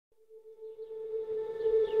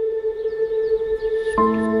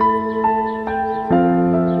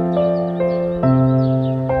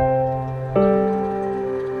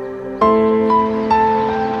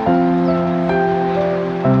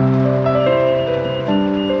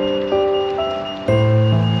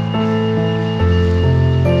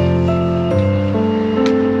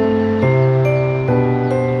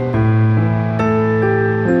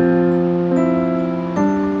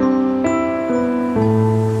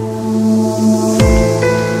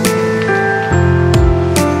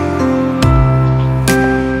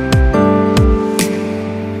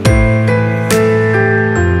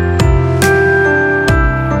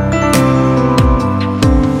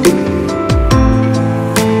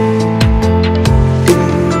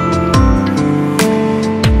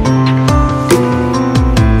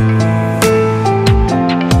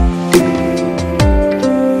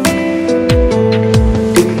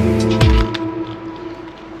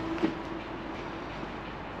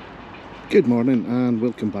Good morning and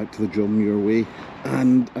welcome back to the John Muir Way,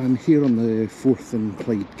 and I'm here on the Forth and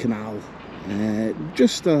Clyde Canal,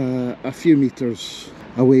 just a few metres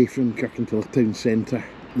away from Kirkintilloch town centre,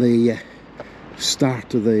 the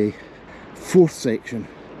start of the fourth section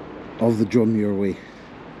of the John Muir Way.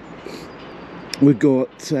 We've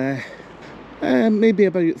got maybe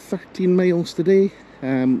about 13 miles today.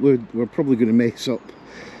 We're probably going to mess up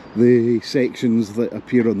the sections that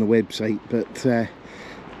appear on the website, but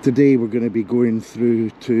today we're going to be going through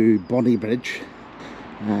to Bonnybridge,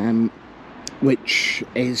 which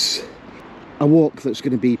is a walk that's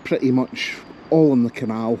going to be pretty much all on the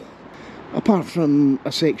canal, apart from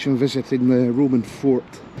a section visiting the Roman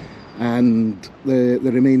fort and the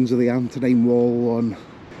remains of the Antonine Wall on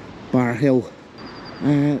Barrhill.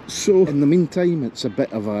 So in the meantime, it's a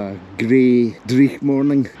bit of a grey, dreich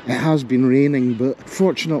morning. It has been raining, but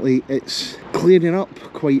fortunately it's clearing up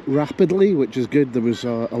quite rapidly, which is good. There was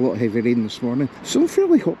a lot of heavy rain this morning, so I'm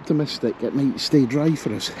fairly optimistic it might stay dry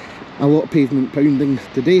for us. A lot of pavement pounding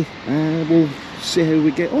today. We'll see how we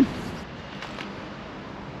get on.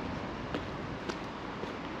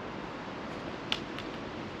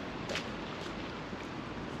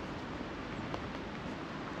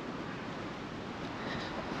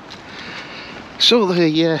 So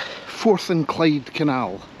the Forth and Clyde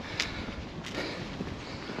Canal,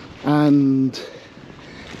 and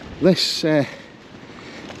this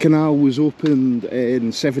canal was opened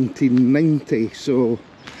in 1790, so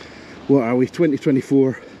what are we,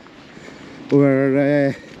 2024,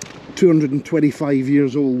 we're 225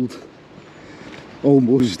 years old,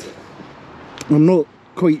 almost. I'm not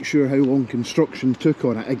quite sure how long construction took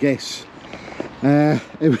on it. I guess it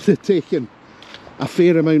would have taken a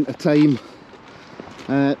fair amount of time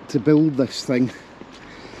to build this thing.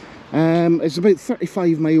 It's about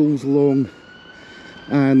 35 miles long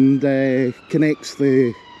and connects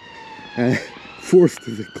the Forth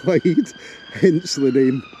to the Clyde, hence the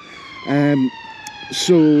name.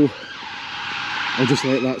 So I'll just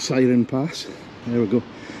let that siren pass. There we go.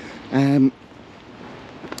 In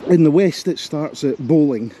the west it starts at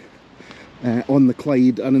Bowling on the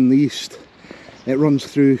Clyde, and in the east it runs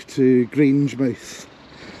through to Grangemouth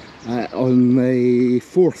on the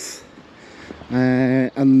Forth,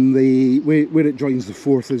 and where it joins the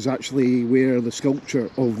Forth is actually where the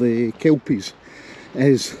sculpture of the Kelpies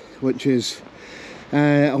is, which is,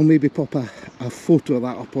 I'll maybe pop a photo of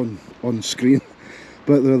that up on screen,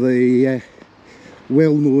 but they're the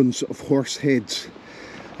well-known sort of horse heads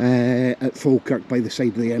at Falkirk by the side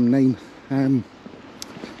of the M9.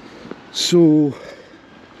 So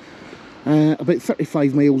about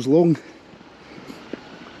 35 miles long.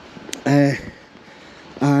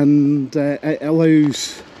 And it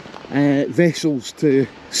allows vessels to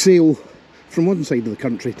sail from one side of the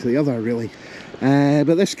country to the other, really.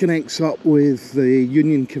 But this connects up with the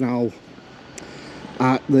Union Canal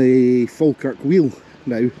at the Falkirk Wheel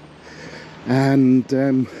now, and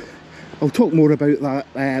I'll talk more about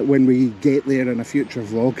that when we get there in a future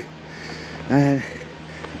vlog.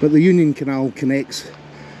 But the Union Canal connects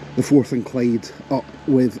the Forth and Clyde up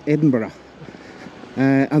with Edinburgh.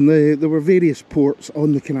 And there were various ports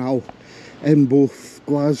on the canal in both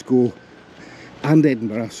Glasgow and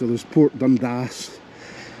Edinburgh. So there's Port Dundas,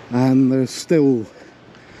 and there's still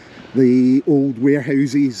the old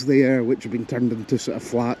warehouses there, which have been turned into sort of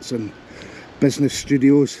flats and business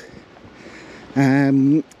studios.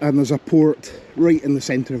 And there's a port right in the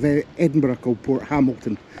centre of Edinburgh called Port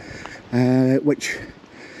Hamilton, which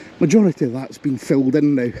majority of that's been filled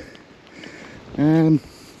in now.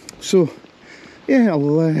 So yeah,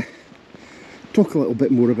 I'll talk a little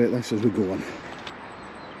bit more about this as we go on.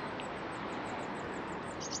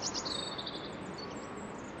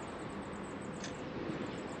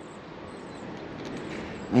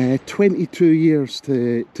 Uh, 22 years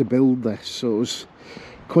to build this, so it was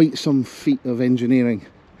quite some feat of engineering.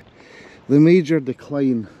 The major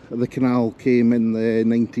decline of the canal came in the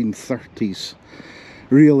 1930s,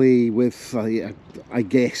 really with, I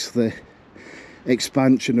guess, the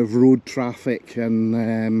expansion of road traffic,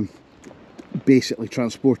 and basically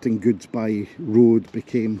transporting goods by road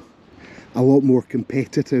became a lot more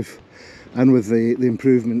competitive, and with the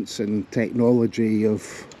improvements in technology of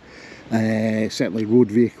certainly road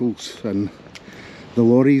vehicles and the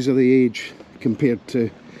lorries of the age compared to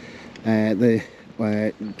the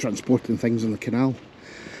transporting things on the canal.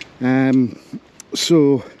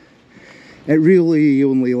 So it really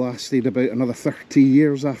only lasted about another 30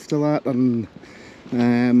 years after that, and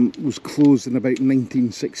was closed in about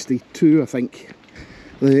 1962, I think.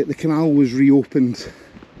 The canal was reopened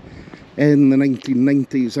in the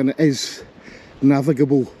 1990s, and it is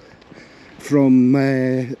navigable from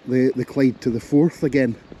the Clyde to the Forth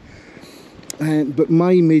again. But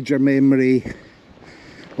my major memory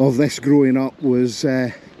of this growing up was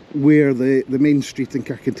where the main street in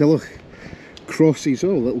Kirkintilloch crosses.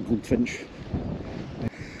 Oh, little goldfinch.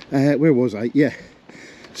 Where was I? Yeah.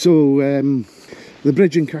 So the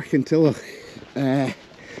bridge in Kirkintilloch,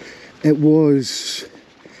 it was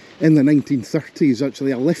in the 1930s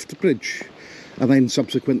actually a lift bridge, and then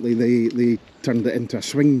subsequently they turned it into a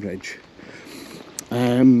swing bridge.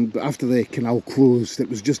 But after the canal closed, it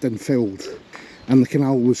was just infilled and the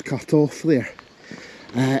canal was cut off there.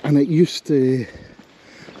 And it used to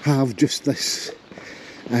have just this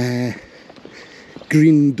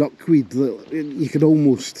green duckweed that you could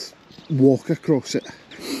almost walk across it.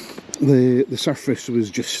 The surface was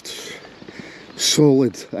just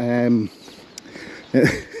solid. It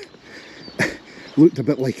looked a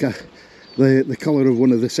bit like the colour of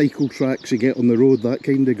one of the cycle tracks you get on the road, that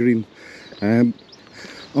kind of green.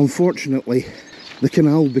 Unfortunately, the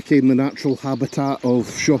canal became the natural habitat of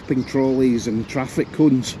shopping trolleys and traffic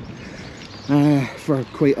cones for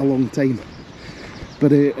quite a long time.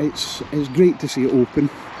 But it's great to see it open,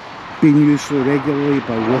 being used so regularly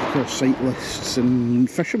by walkers, cyclists and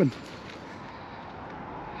fishermen.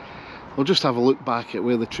 We'll just have a look back at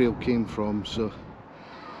where the trail came from. So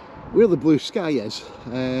where the blue sky is,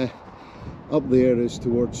 up there is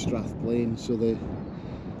towards Strathplain, so the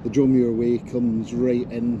John Muir Way comes right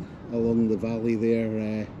in along the valley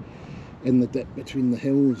there, in the dip between the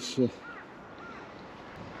hills. So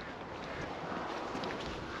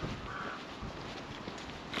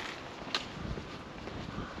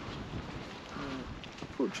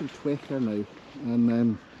approaching Twecker now,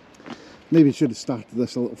 and maybe should have started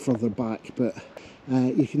this a little further back, but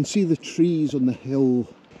you can see the trees on the hill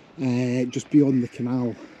just beyond the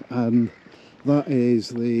canal, and that is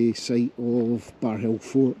the site of Barrhill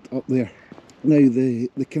Fort up there. Now the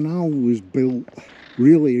canal was built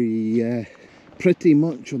really pretty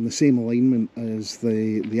much on the same alignment as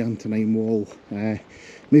the Antonine Wall,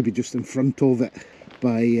 maybe just in front of it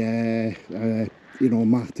by you know, a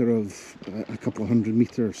matter of a couple of 100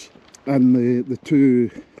 metres, and the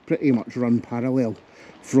two pretty much run parallel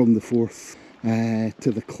from the Forth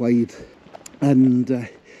to the Clyde. And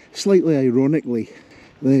slightly ironically,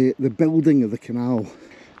 the building of the canal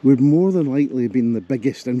would more than likely have been the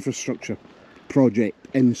biggest infrastructure project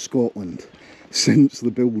in Scotland since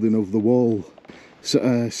the building of the wall,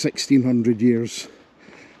 1600 years,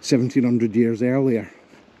 1700 years earlier.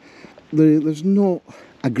 There's not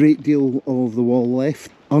a great deal of the wall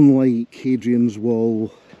left. Unlike Hadrian's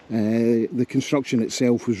Wall, the construction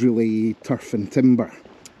itself was really turf and timber,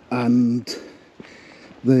 and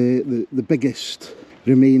the biggest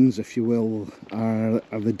remains, if you will, are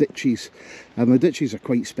the ditches, and the ditches are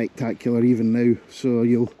quite spectacular even now. So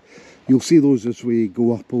you'll see those as we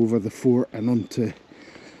go up over the fort and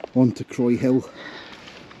onto Croy Hill.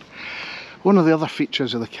 One of the other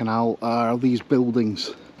features of the canal are these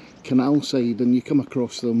buildings canal side, and you come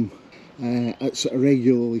across them at sort of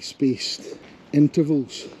regularly spaced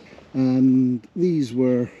intervals, and these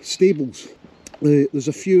were stables. There's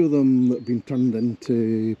a few of them that have been turned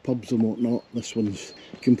into pubs and whatnot. This one's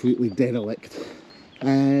completely derelict,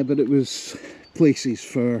 but it was places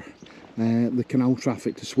for the canal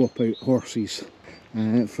traffic to swap out horses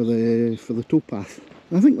for the towpath.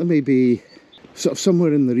 I think they may be sort of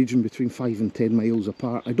somewhere in the region between 5 and 10 miles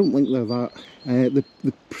apart. I don't think they're that.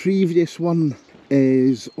 The previous one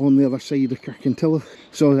is on the other side of Kirkintilloch,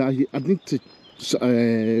 so I'd need to sort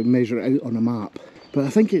of measure it out on a map, but I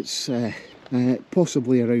think it's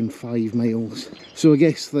possibly around 5 miles. So I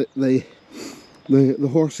guess that the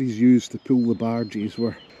horses used to pull the barges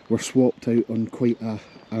were swapped out on quite a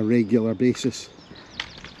regular basis.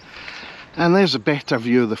 And there's a better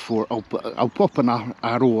view of the fort. I'll pop an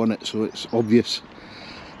arrow on it so it's obvious.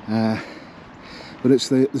 But it's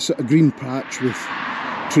the sort of green patch with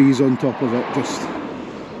trees on top of it, just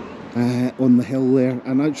on the hill there.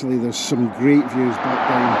 And actually there's some great views back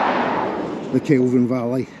down the Kelvin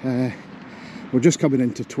Valley. We're just coming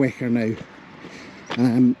into Twecker now.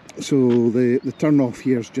 So the turn off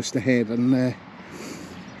here is just ahead, and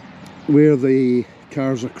where the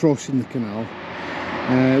cars are crossing the canal,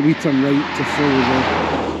 we turn right to follow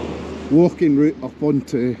the walking route up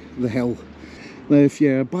onto the hill. Now if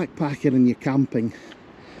you're backpacking and you're camping,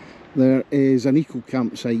 there is an eco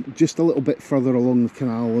campsite just a little bit further along the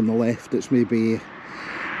canal on the left. It's maybe a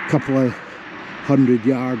couple of 100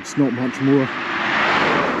 yards, not much more.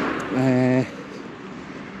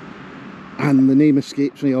 And the name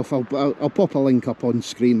escapes me off. I'll pop a link up on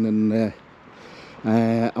screen, and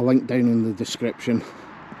a link down in the description.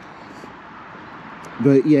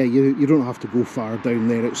 But yeah, you don't have to go far down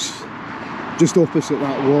there. It's just opposite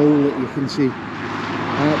that wall that you can see.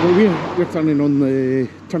 Well, we're turning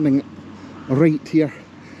right here,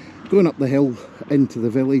 going up the hill into the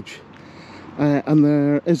village, and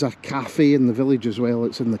there is a cafe in the village as well.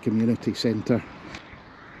 It's in the community centre.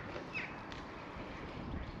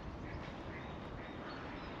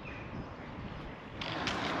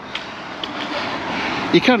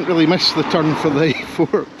 You can't really miss the turn for the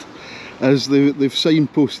fort, as they've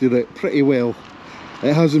signposted it pretty well.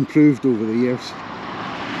 It has improved over the years.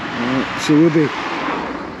 So we'll be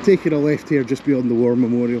taking a left here just beyond the War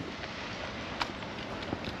Memorial.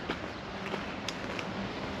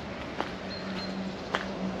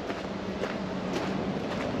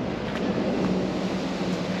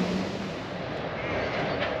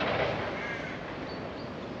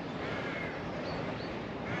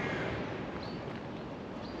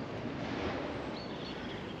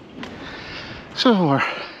 So we're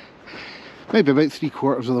maybe about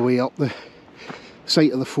 3/4 of the way up. The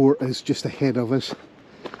site of the fort is just ahead of us.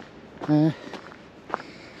 And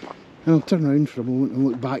I'll turn around for a moment and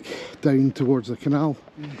look back down towards the canal.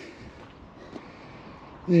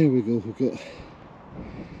 There we go, we've got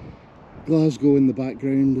Glasgow in the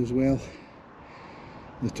background as well,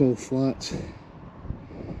 the tall flats,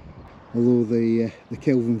 although the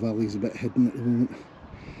Kelvin Valley is a bit hidden at the moment.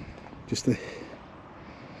 Just the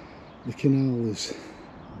canal is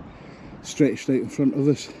stretched out in front of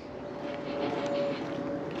us.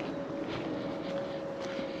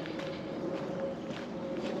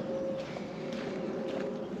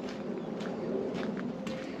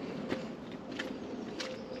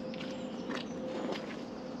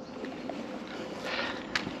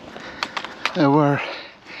 We're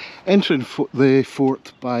entering the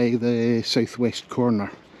fort by the southwest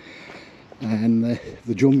corner, and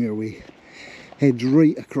the John Muir Way heads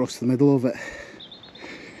right across the middle of it.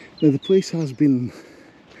 Now the place has been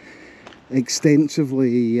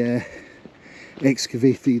extensively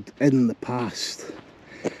excavated in the past,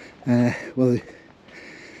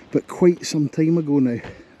 but quite some time ago now.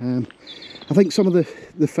 I think some of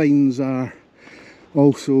the finds are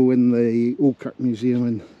also in the Old Kirk Museum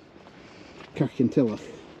in Kirkintilloch.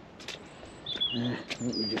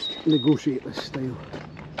 Let me just negotiate this style.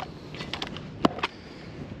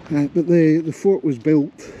 But the fort was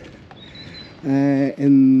built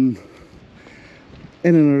in and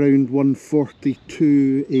around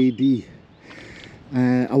 142 AD,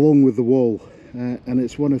 along with the wall, and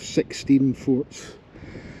it's one of 16 forts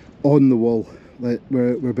on the wall that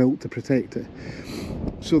were built to protect it.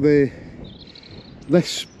 So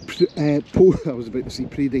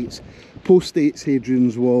postdates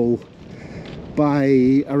Hadrian's Wall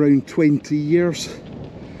by around 20 years.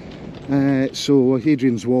 So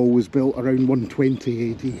Hadrian's Wall was built around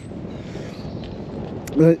 120 AD.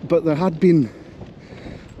 But there had been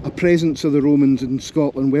a presence of the Romans in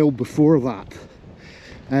Scotland well before that,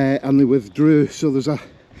 and they withdrew. So there's a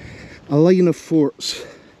line of forts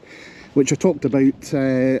which I talked about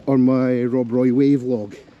on my Rob Roy Way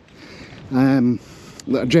vlog,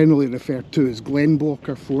 that are generally referred to as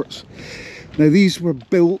Glenblocker forts. Now these were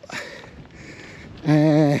built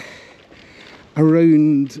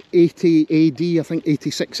around 80 AD, I think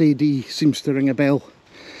 86 AD seems to ring a bell.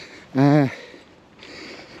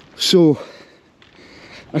 So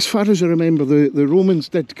as far as I remember, the Romans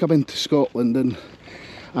did come into Scotland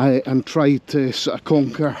and tried to sort of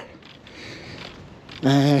conquer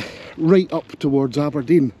right up towards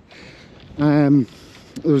Aberdeen. There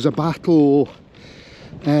was a battle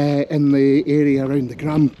in the area around the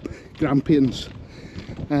Grampians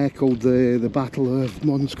called the Battle of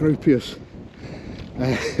Mons Graupius.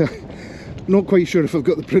 Not quite sure if I've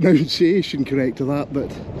got the pronunciation correct of that,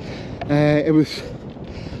 but it was,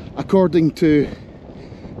 according to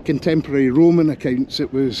contemporary Roman accounts,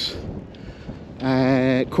 it was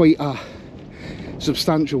quite a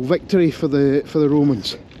substantial victory for the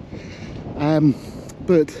Romans.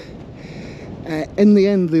 But in the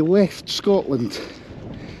end they left Scotland.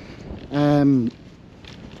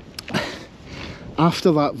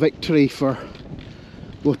 After that victory, for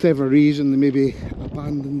whatever reason, they maybe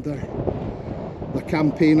abandoned their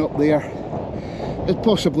campaign up there. It's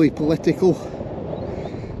possibly political,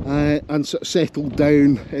 and sort of settled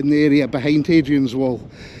down in the area behind Hadrian's Wall,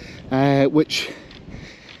 which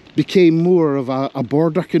became more of a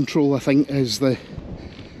border control, I think, is the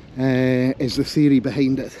theory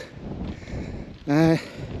behind it.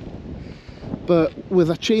 But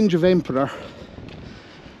with a change of emperor,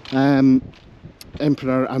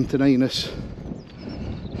 Emperor Antoninus,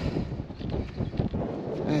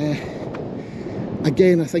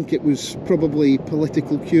 again I think it was probably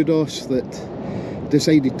political kudos that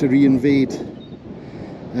decided to reinvade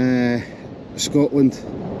Scotland,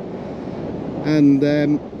 and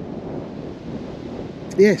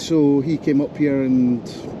yeah, so he came up here and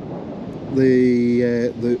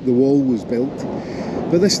the wall was built,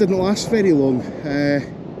 but this didn't last very long.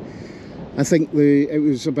 I think it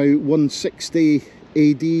was about 160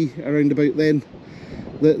 AD, around about then,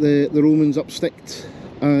 that the Romans upsticked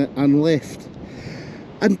and left.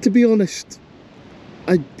 And to be honest,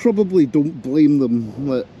 I probably don't blame them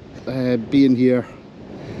that being here.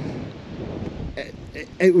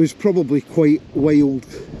 It was probably quite wild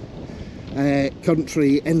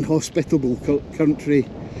country, inhospitable country.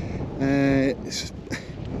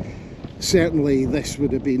 Certainly this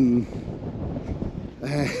would have been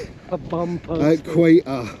a bum quite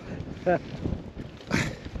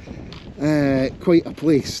a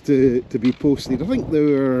place to be posted. I think there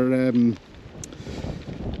were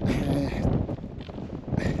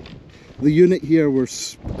the unit here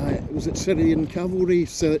was it Syrian cavalry,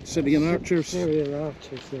 Syrian archers? Syrian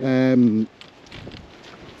archers, yeah.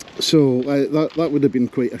 So that would have been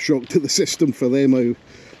quite a shock to the system for them,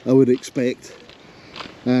 I would expect,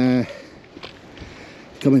 coming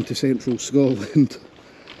to central Scotland.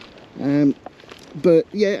 But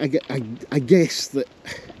yeah, I guess that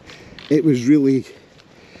it was really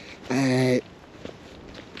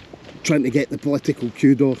trying to get the political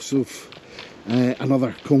kudos of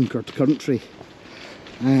another conquered country,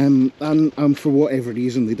 and for whatever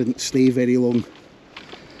reason they didn't stay very long,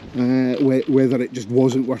 whether it just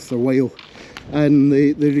wasn't worth their while, and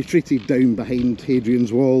they retreated down behind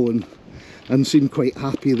Hadrian's Wall and seemed quite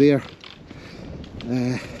happy there.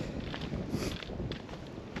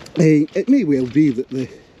 It may well be that the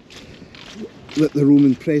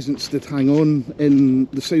Roman presence did hang on in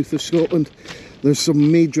the south of Scotland. There's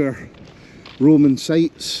some major Roman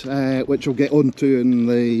sites, which I'll get onto in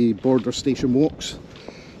the Border Station Walks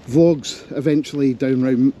vlogs eventually, down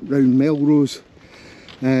round Melrose.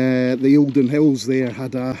 The Eildon Hills there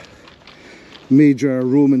had a major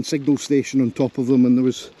Roman signal station on top of them, and there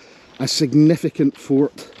was a significant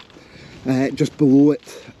fort just below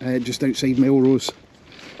it, just outside Melrose.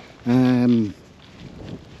 And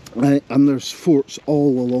there's forts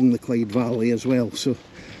all along the Clyde Valley as well, so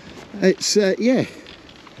it's yeah,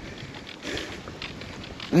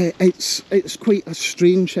 it's quite a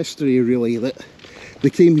strange history really, that they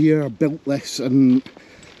came here, built this, and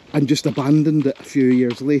just abandoned it a few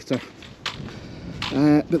years later.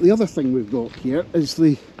 But the other thing we've got here is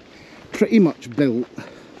they pretty much built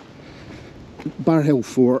Barrhill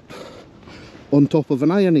Fort on top of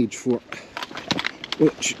an Iron Age fort,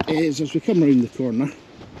 which is, as we come around the corner,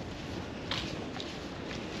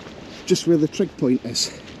 just where the trig point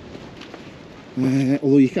is.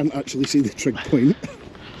 Although you can't actually see the trig point.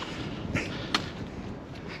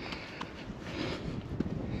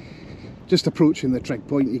 Just approaching the trig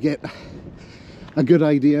point, you get a good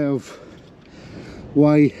idea of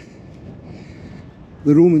why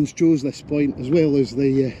the Romans chose this point, as well as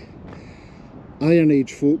the Iron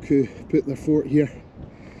Age folk who put their fort here.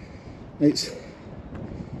 It's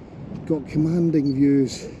got commanding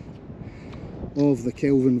views of the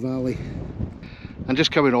Kelvin Valley. And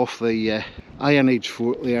just coming off the Iron Age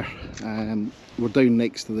fort there, we're down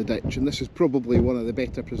next to the ditch, and this is probably one of the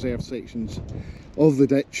better preserved sections of the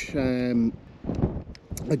ditch.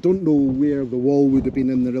 I don't know where the wall would have been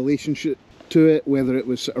in the relationship to it, whether it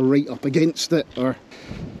was sort of right up against it or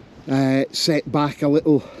set back a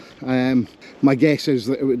little. My guess is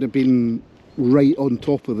that it would have been right on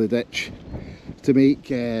top of the ditch to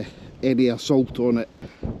make any assault on it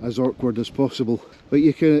as awkward as possible. But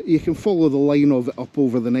you can follow the line of it up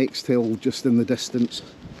over the next hill just in the distance.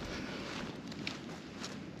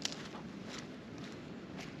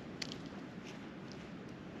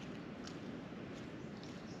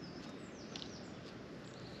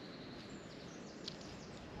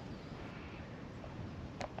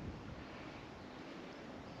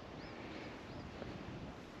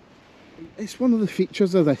 It's one of the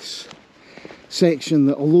features of this section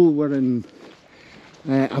that, although we're in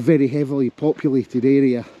a very heavily populated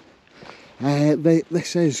area,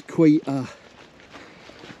 this is quite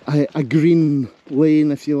a green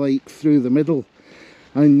lane, if you like, through the middle,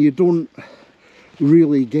 and you don't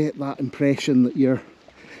really get that impression that you're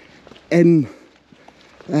in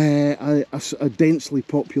a densely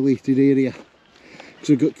populated area.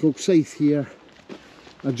 So we've got Kilsyth here,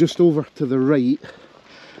 and just over to the right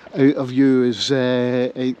out of view is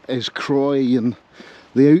Croy and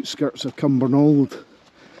the outskirts of Cumbernauld,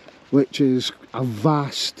 which is a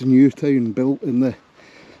vast new town built in the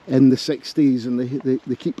 60s, and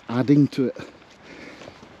they keep adding to it.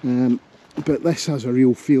 But this has a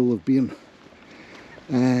real feel of being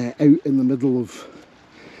out in the middle of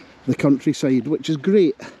the countryside, which is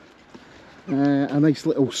great. A nice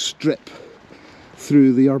little strip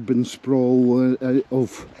through the urban sprawl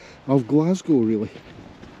of Glasgow, really.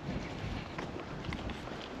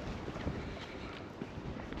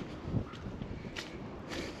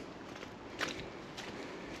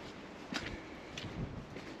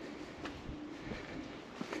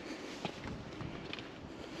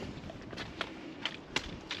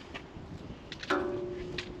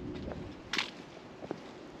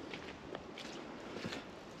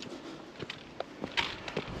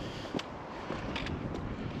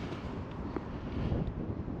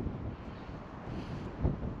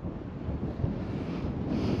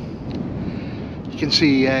 You can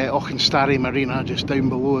see Auchenstary Marina just down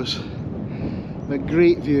below us, but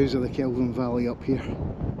great views of the Kelvin Valley up here.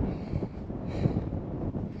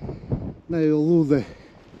 Now, although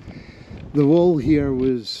the wall here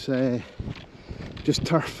was just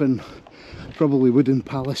turf and probably wooden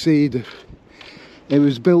palisade, it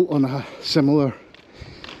was built on a similar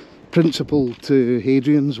principle to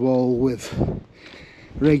Hadrian's Wall, with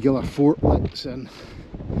regular fortlets and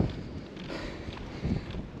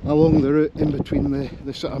along the route in between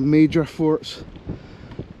the sort of major forts,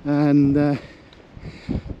 and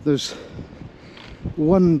there's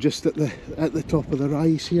one just at the top of the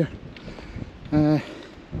rise here,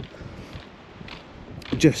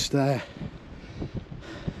 just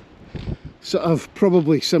sort of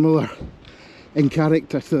probably similar in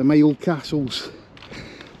character to the Mile castles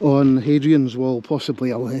on Hadrian's Wall, possibly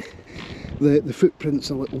the footprint's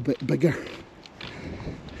a little bit bigger.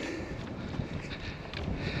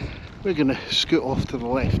 We're going to scoot off to the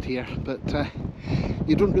left here, but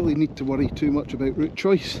you don't really need to worry too much about route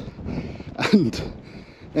choice, and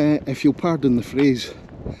if you'll pardon the phrase,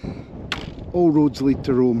 all roads lead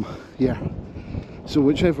to Rome here, so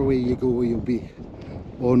whichever way you go you'll be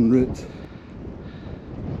en route.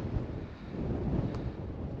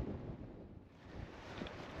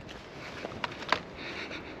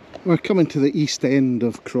 We're coming to the east end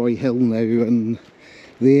of Croy Hill now, and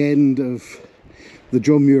the end of the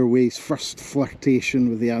John Muir Way's first flirtation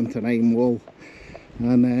with the Antonine Wall,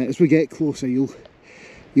 and as we get closer you'll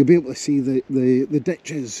be able to see the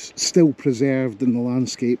ditches still preserved in the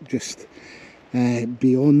landscape just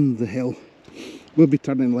beyond the hill. We'll be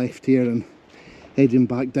turning left here and heading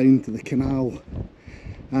back down to the canal,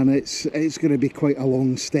 and it's going to be quite a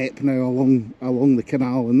long step now along the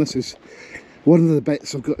canal, and this is one of the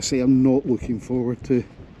bits I've got to say I'm not looking forward to,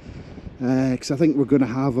 because I think we're going to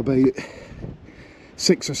have about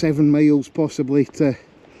 6 or 7 miles possibly to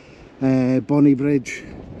Bonnybridge,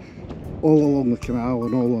 all along the canal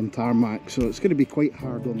and all on tarmac, so it's going to be quite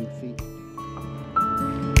hard on the feet.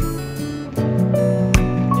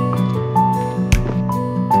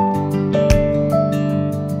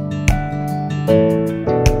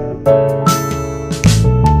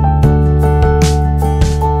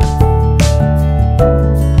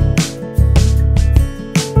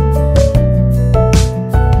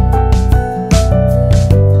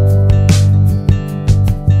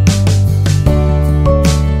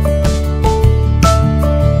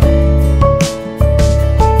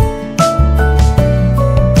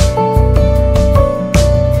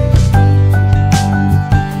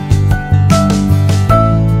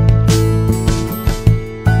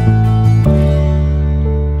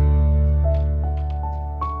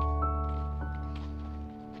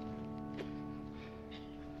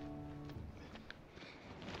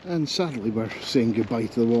 And sadly we're saying goodbye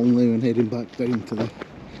to the wall now and heading back down to the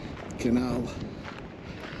canal.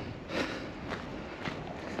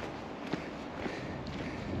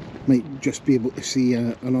 Might just be able to see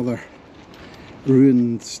another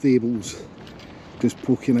ruined stables just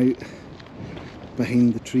poking out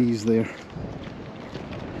behind the trees there.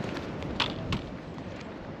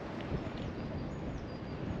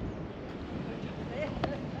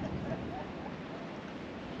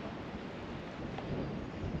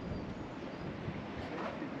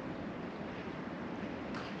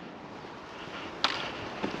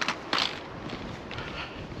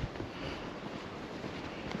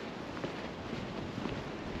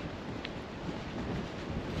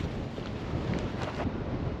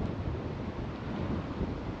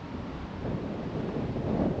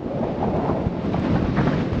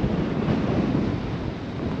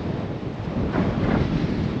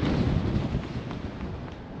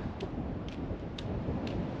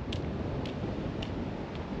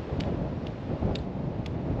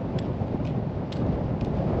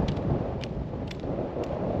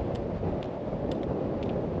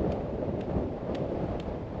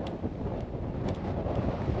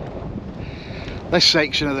 This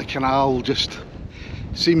section of the canal just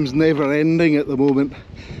seems never ending at the moment.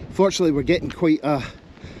 Fortunately we're getting quite a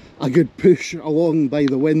good push along by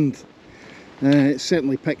the wind. It's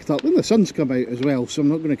certainly picked up, and the sun's come out as well, so I'm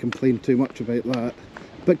not going to complain too much about that.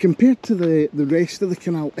 But compared to the rest of the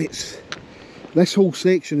canal, this whole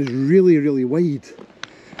section is really wide.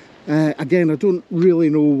 Again, I don't really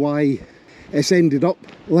know why it's ended up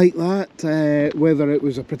like that, whether it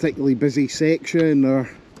was a particularly busy section or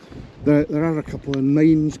there are a couple of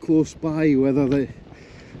mines close by, whether they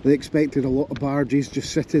expected a lot of barges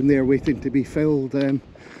just sitting there waiting to be filled. I'm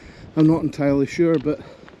not entirely sure, but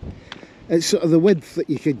it's sort of the width that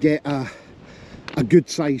you could get a good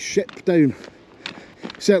sized ship down.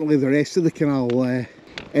 Certainly the rest of the canal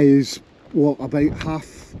is, what, about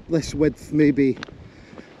half this width, maybe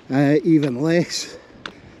even less.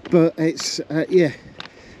 But it's, yeah,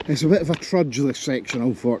 it's a bit of a trudge, this section,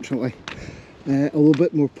 unfortunately. A little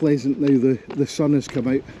bit more pleasant now the sun has come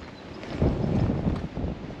out.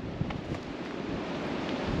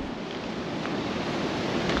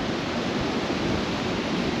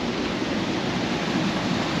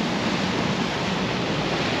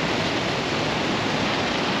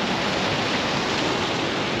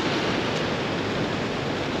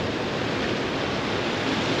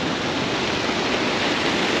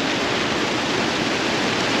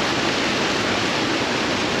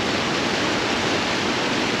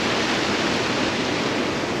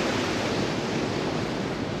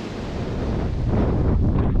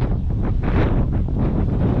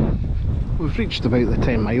 We've reached about the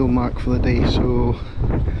 10-mile mark for the day, so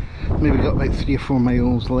maybe got about 3 or 4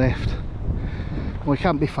 miles left. We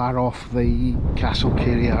can't be far off the Castle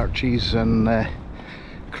Carey arches and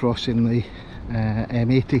crossing the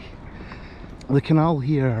M80. The canal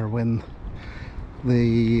here, when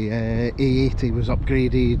the A80 was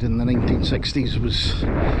upgraded in the 1960s, was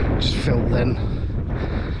just filled in.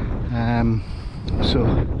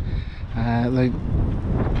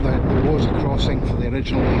 There was a crossing for the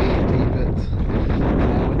original A80, but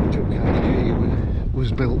when the Joe Carey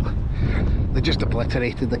was built, they just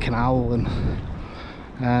obliterated the canal. And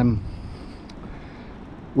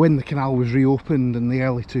when the canal was reopened in the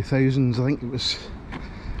early 2000s,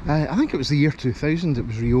 I think it was the year 2000 it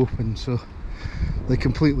was reopened, so they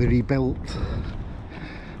completely rebuilt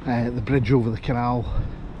the bridge over the canal.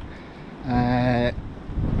 I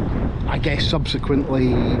guess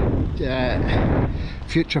subsequently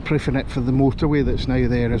future-proofing it for the motorway that's now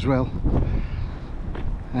there as well.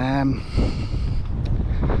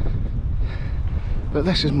 But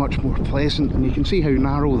this is much more pleasant, and you can see how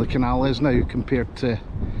narrow the canal is now compared to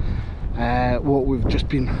what we've just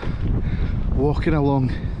been walking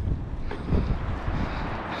along.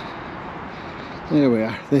 There we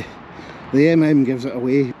are. The MM gives it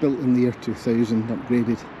away, built in the year 2000,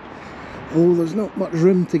 upgraded. Oh, there's not much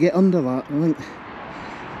room to get under that, I think.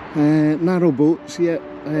 Narrow boats, yeah,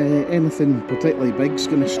 anything particularly big's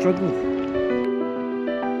going to struggle.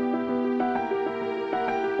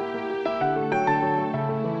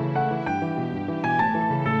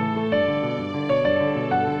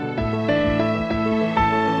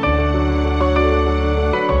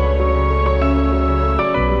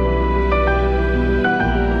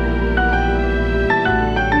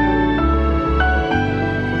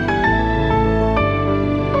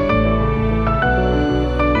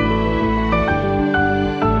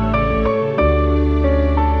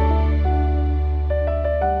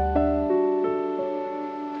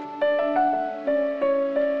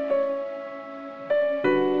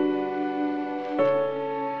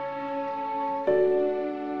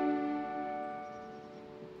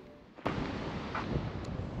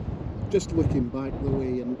 Just looking back the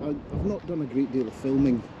way, and I've not done a great deal of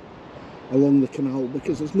filming along the canal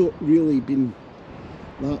because there's not really been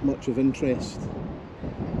that much of interest.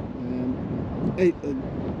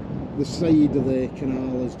 The side of the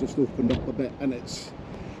canal has just opened up a bit, and it's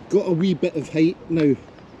got a wee bit of height now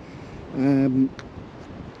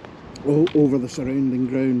over the surrounding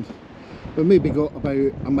ground. We've maybe got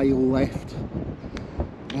about a mile left,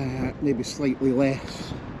 maybe slightly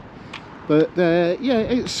less. But yeah,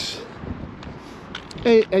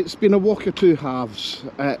 it's been a walk of two halves,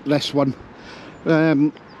 this one.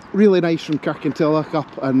 Really nice from Kirkintilloch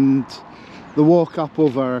up, and the walk up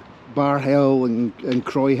over Barrhill and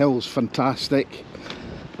Croy Hill's fantastic.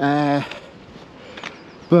 But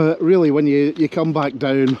really when you come back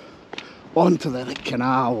down onto the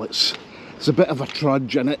canal, it's a bit of a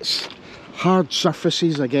trudge, and it's hard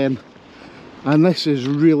surfaces again. And this is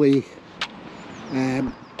really,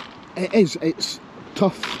 it's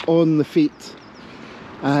tough on the feet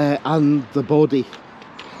and the body,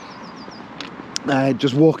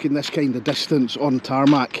 just walking this kind of distance on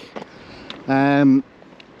tarmac.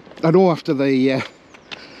 I know after the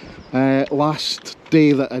last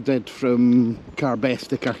day that I did from Carbeth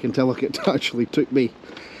to Kirkintilloch, it actually took me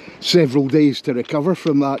several days to recover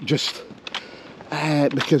from that, just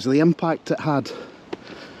because of the impact it had.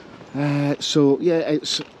 So yeah,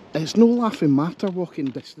 it's no laughing matter walking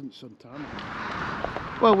distance on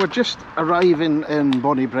tarmac. Well, we're just arriving in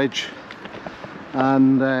Bonnybridge,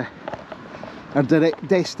 and our direct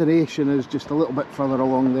destination is just a little bit further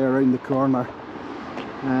along there around the corner.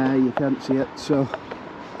 You can't see it, so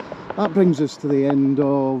that brings us to the end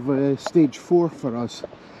of stage 4 for us,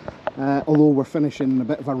 although we're finishing in a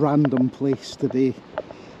bit of a random place today,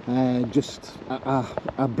 just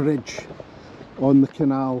a bridge on the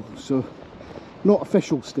canal, so not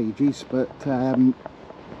official stages, but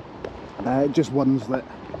just ones that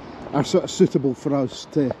are sort of suitable for us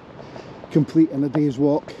to complete in a day's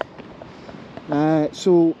walk.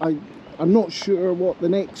 So I'm not sure what the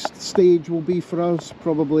next stage will be for us,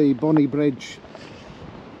 probably Bonnybridge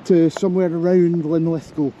to somewhere around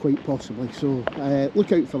Linlithgow quite possibly, so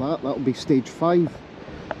look out for that. That'll be stage 5.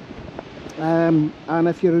 And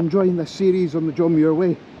if you're enjoying this series on the John Muir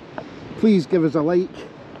Way, please give us a like,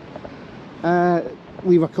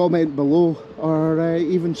 leave a comment below, or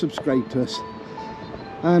even subscribe to us.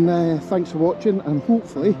 And thanks for watching, and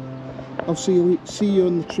hopefully I'll see you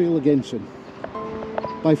on the trail again soon.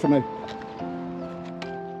 Bye for now.